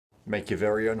Make your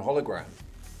very own hologram,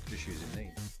 just using these.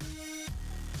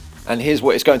 And here's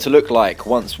what it's going to look like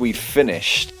once we've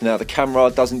finished. Now the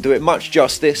camera doesn't do it much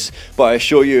justice, but I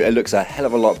assure you it looks a hell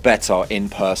of a lot better in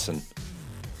person.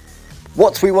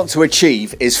 What we want to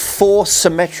achieve is 4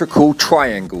 symmetrical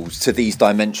triangles to these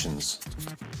dimensions.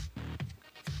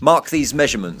 Mark these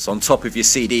measurements on top of your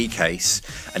CD case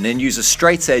and then use a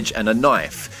straight edge and a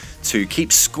knife to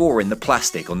keep scoring the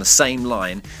plastic on the same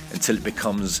line until it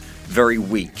becomes very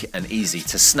weak and easy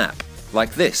to snap,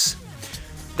 like this.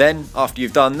 Then, after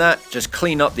you've done that, just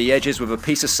clean up the edges with a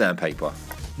piece of sandpaper.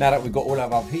 Now that we've got all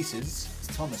of our pieces,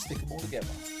 it's time to stick them all together.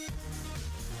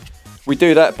 We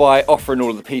do that by offering all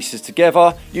of the pieces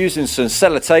together, using some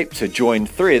sellotape to join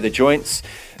 3 of the joints,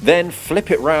 then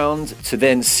flip it round to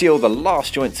then seal the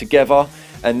last joint together,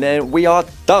 and then we are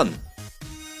done.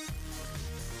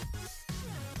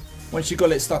 Once you've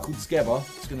got it stuck all together,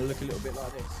 it's going to look a little bit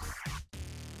like this.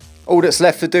 All that's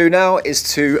left to do now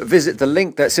is to visit the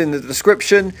link that's in the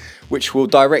description, which will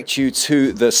direct you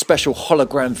to the special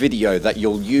hologram video that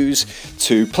you'll use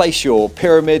to place your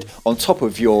pyramid on top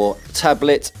of your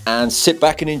tablet and sit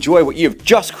back and enjoy what you've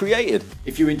just created.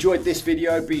 If you enjoyed this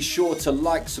video, be sure to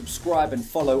like, subscribe and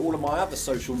follow all of my other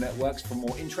social networks for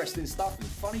more interesting stuff and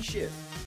funny shit.